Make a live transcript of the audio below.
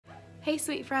Hey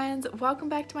sweet friends, welcome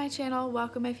back to my channel.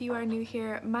 Welcome if you are new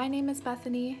here. My name is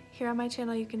Bethany. Here on my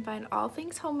channel you can find all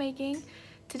things homemaking.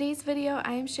 Today's video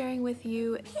I am sharing with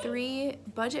you 3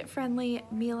 budget-friendly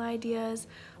meal ideas.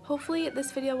 Hopefully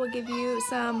this video will give you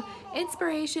some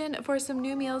inspiration for some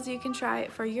new meals you can try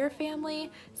for your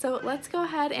family. So let's go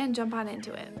ahead and jump on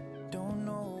into it. Don't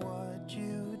know what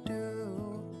you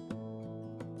do.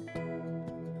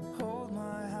 Hold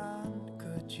my hand,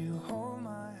 could you hold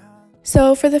my hand?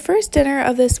 So for the first dinner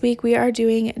of this week, we are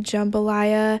doing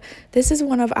jambalaya. This is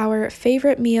one of our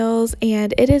favorite meals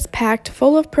and it is packed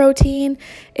full of protein.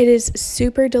 It is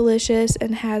super delicious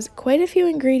and has quite a few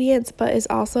ingredients, but is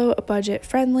also budget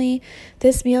friendly.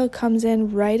 This meal comes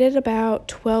in right at about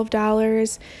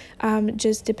 $12,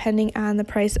 just depending on the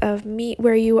price of meat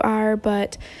where you are.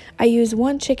 But I use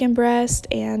 1 chicken breast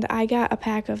and I got a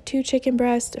pack of 2 chicken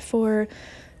breasts for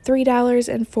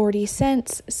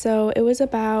 $3.40, so it was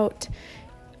about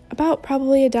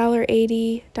probably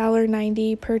 $1.80,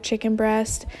 $1.90 per chicken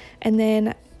breast. And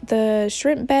then the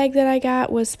shrimp bag that I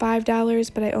got was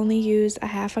 $5, but I only used a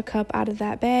half a cup out of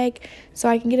that bag, so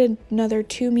I can get another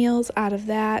 2 meals out of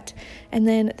that. And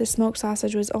then the smoked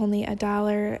sausage was only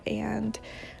 $1, and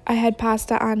I had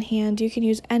pasta on hand. You can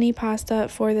use any pasta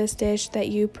for this dish that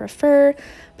you prefer,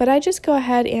 but I just go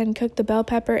ahead and cook the bell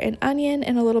pepper and onion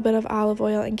in a little bit of olive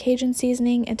oil and Cajun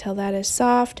seasoning until that is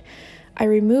soft. I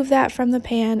remove that from the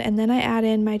pan and then I add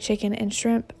in my chicken and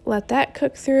shrimp, let that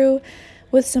cook through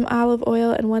with some olive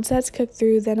oil, and once that's cooked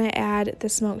through, then I add the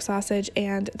smoked sausage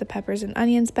and the peppers and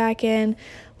onions back in.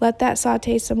 Let that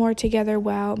saute some more together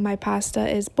while my pasta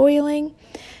is boiling.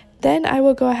 Then I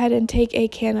will go ahead and take a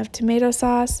can of tomato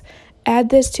sauce, add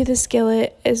this to the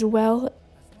skillet as well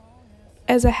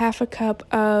as a half a cup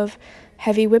of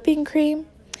heavy whipping cream,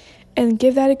 and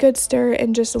give that a good stir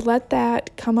and just let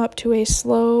that come up to a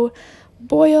slow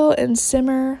boil and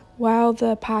simmer while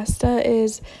the pasta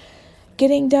is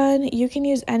getting done. You can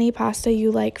use any pasta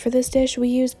you like for this dish. We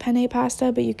use penne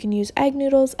pasta, but you can use egg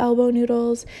noodles, elbow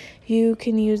noodles. You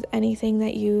can use anything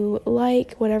that you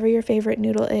like, whatever your favorite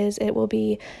noodle is. It will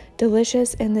be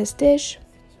delicious in this dish.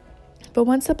 But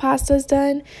once the pasta is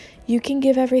done, you can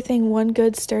give everything one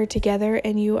good stir together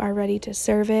and you are ready to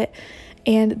serve it.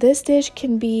 And this dish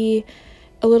can be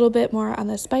a little bit more on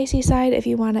the spicy side if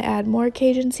you want to add more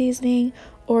Cajun seasoning,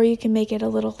 or you can make it a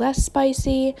little less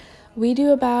spicy. We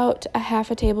do about a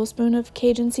half a tablespoon of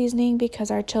Cajun seasoning because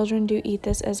our children do eat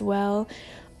this as well,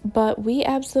 but we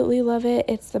absolutely love it.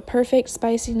 It's the perfect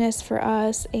spiciness for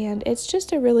us, and it's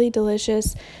just a really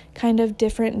delicious kind of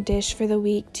different dish for the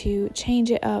week to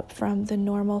change it up from the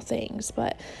normal things.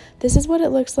 But this is what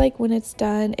it looks like when it's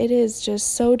done. It is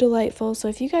just so delightful. So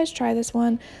if you guys try this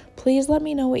one, please let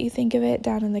me know what you think of it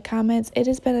down in the comments. It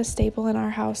has been a staple in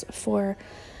our house for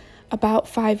about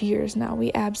 5 years now.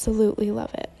 We absolutely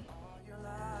love it.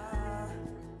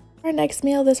 Our next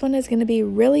meal, this one is going to be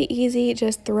really easy.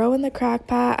 Just throw in the crock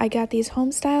pot. I got these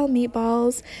home style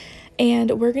meatballs,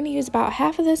 and we're going to use about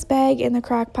half of this bag in the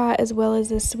crock pot, as well as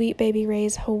the Sweet Baby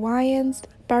Ray's Hawaiian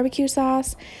barbecue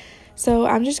sauce. So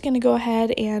I'm just going to go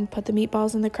ahead and put the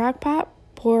meatballs in the crock pot,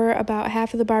 pour about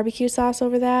half of the barbecue sauce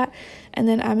over that, and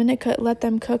then I'm going to let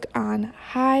them cook on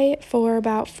high for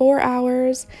about 4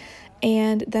 hours.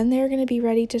 And then they're going to be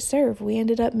ready to serve. We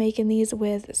ended up making these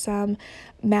with some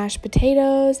mashed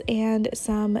potatoes and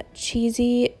some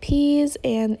cheesy peas,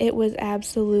 and it was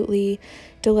absolutely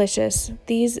delicious.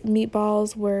 These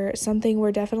meatballs were something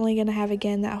we're definitely going to have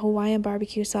again. That Hawaiian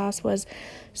barbecue sauce was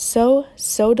so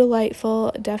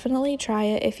delightful. Definitely try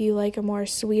it if you like a more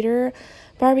sweeter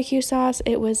barbecue sauce.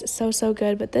 It was so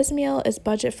good. But this meal is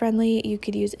budget friendly. You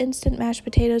could use instant mashed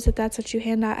potatoes if that's what you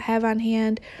have on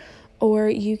hand, or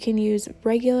you can use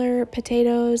regular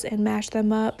potatoes and mash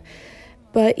them up.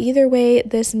 But either way,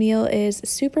 this meal is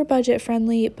super budget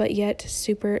friendly, but yet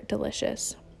super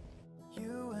delicious.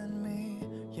 You and me,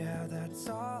 yeah, that's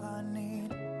all I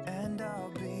need, and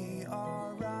I'll be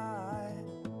alright.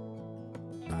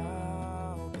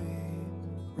 I'll be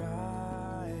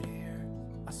right here.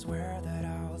 I swear that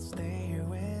I'll stay here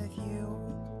with you.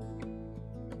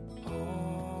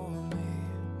 Hold me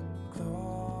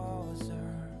closer.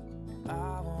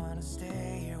 I wanna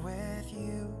stay here with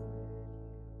you.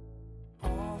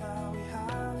 All that we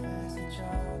have is each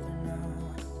other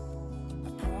now. I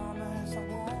promise I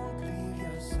won't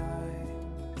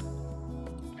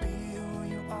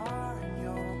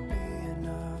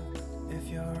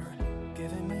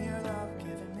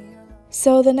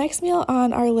So the next meal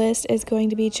on our list is going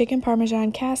to be chicken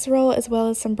parmesan casserole as well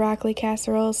as some broccoli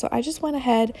casserole. So I just went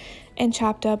ahead and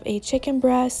chopped up a chicken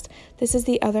breast. This is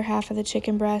the other half of the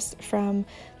chicken breast from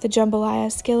the jambalaya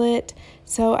skillet.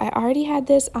 So I already had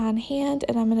this on hand,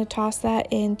 and I'm going to toss that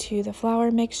into the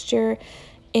flour mixture,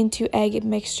 into egg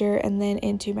mixture, and then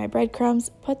into my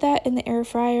breadcrumbs. Put that in the air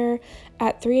fryer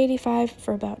at 385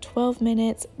 for about 12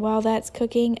 minutes. While that's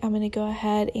cooking, I'm going to go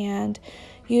ahead and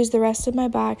use the rest of my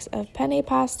box of penne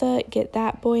pasta, get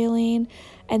that boiling,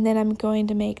 and then I'm going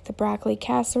to make the broccoli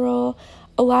casserole.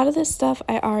 A lot of this stuff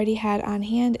I already had on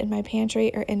hand in my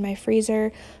pantry or in my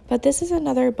freezer, but this is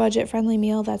another budget-friendly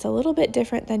meal that's a little bit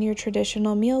different than your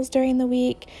traditional meals during the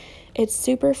week. It's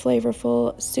super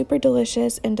flavorful, super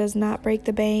delicious, and does not break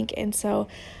the bank, and so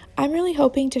I'm really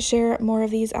hoping to share more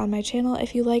of these on my channel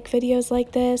if you like videos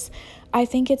like this. I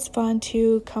think it's fun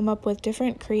to come up with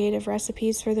different creative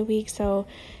recipes for the week, so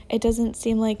it doesn't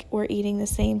seem like we're eating the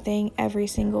same thing every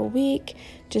single week,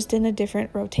 just in a different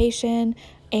rotation,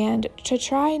 and to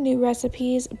try new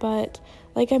recipes, but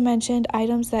like I mentioned,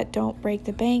 items that don't break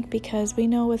the bank, because we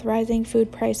know with rising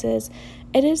food prices,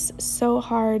 it is so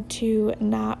hard to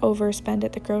not overspend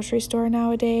at the grocery store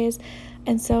nowadays.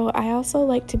 And so I also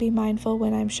like to be mindful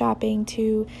when I'm shopping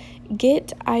to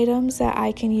get items that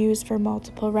I can use for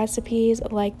multiple recipes,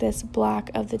 like this block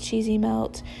of the cheesy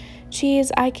melt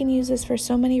cheese. I can use this for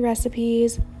so many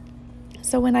recipes.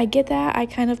 So when I get that, I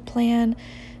kind of plan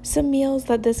some meals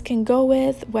that this can go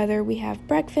with, whether we have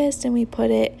breakfast and we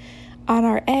put it on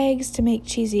our eggs to make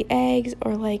cheesy eggs,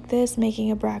 or like this,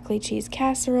 making a broccoli cheese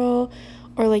casserole,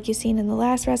 or like you've seen in the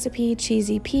last recipe,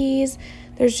 cheesy peas.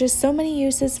 There's just so many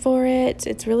uses for it.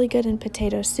 It's really good in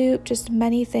potato soup, just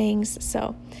many things.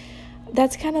 So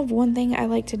that's kind of one thing I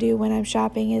like to do when I'm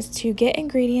shopping, is to get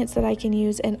ingredients that I can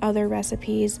use in other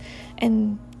recipes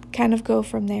and kind of go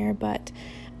from there. But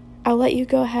I'll let you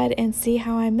go ahead and see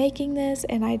how I'm making this,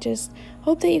 and I just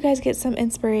hope that you guys get some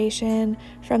inspiration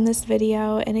from this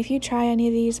video. And if you try any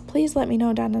of these, please let me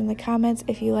know down in the comments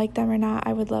if you like them or not.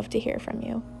 I would love to hear from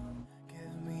you.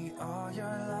 Give me all your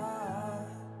love.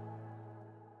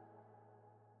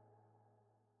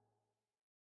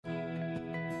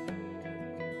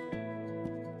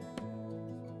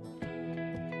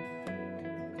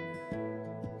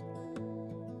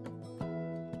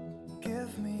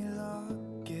 Give me love,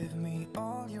 give me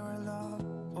all your love.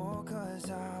 Oh,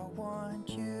 'cause I want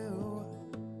you.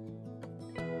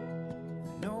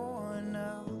 No one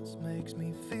else makes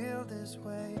me feel this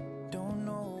way. Don't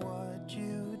know what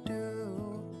you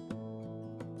do.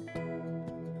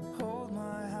 Hold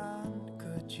my hand,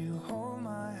 could you hold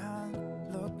my hand?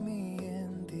 Look me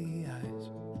in the eyes.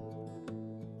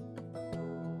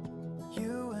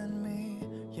 You and me,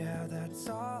 yeah, that's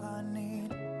all I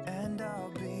need, and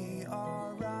I'll be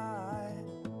alright.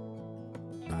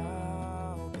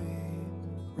 I'll be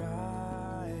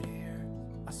right here.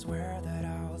 I swear that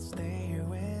I'll stay here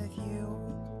with you.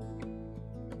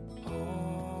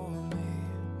 Hold me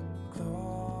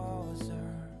closer.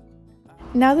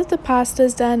 Now that the pasta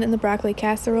is done and the broccoli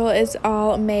casserole is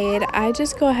all made, I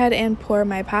just go ahead and pour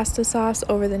my pasta sauce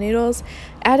over the noodles,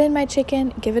 add in my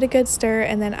chicken, give it a good stir,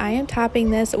 and then I am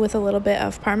topping this with a little bit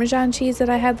of Parmesan cheese that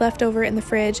I had left over in the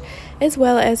fridge, as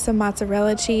well as some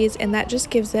mozzarella cheese, and that just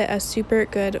gives it a super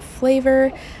good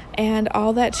flavor. And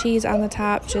all that cheese on the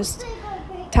top just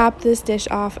topped this dish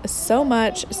off so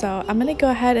much. So I'm gonna go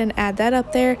ahead and add that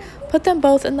up there, put them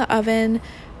both in the oven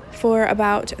for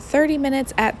about 30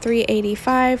 minutes at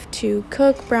 385 to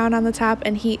cook, brown on the top,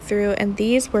 and heat through. And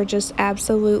these were just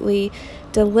absolutely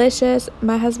delicious.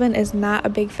 My husband is not a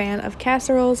big fan of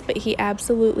casseroles, but he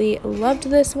absolutely loved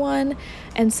this one,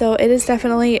 and so it is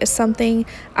definitely something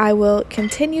I will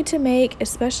continue to make,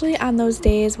 especially on those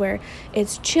days where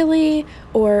it's chilly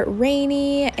or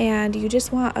rainy and you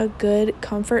just want a good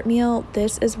comfort meal.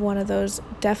 This is one of those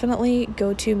definitely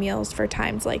go-to meals for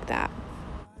times like that.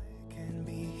 Can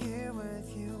be here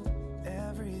with you,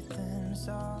 everything's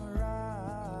alright.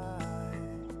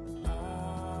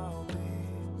 I'll be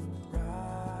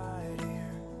right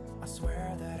here. I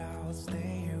swear that I'll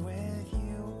stay here with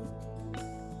you.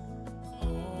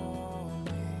 Hold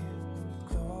me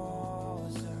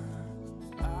closer.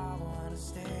 I wanna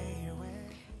stay here with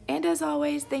you. And as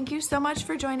always, thank you so much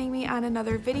for joining me on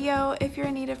another video. If you're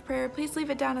in need of prayer, please leave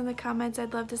it down in the comments.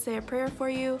 I'd love to say a prayer for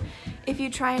you. If you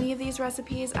try any of these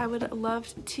recipes, I would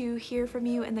love to hear from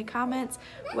you in the comments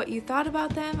what you thought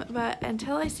about them. But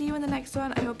until I see you in the next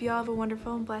one, I hope you all have a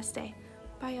wonderful and blessed day.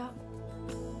 Bye, y'all.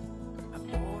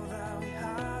 All that we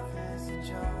have is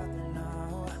each other.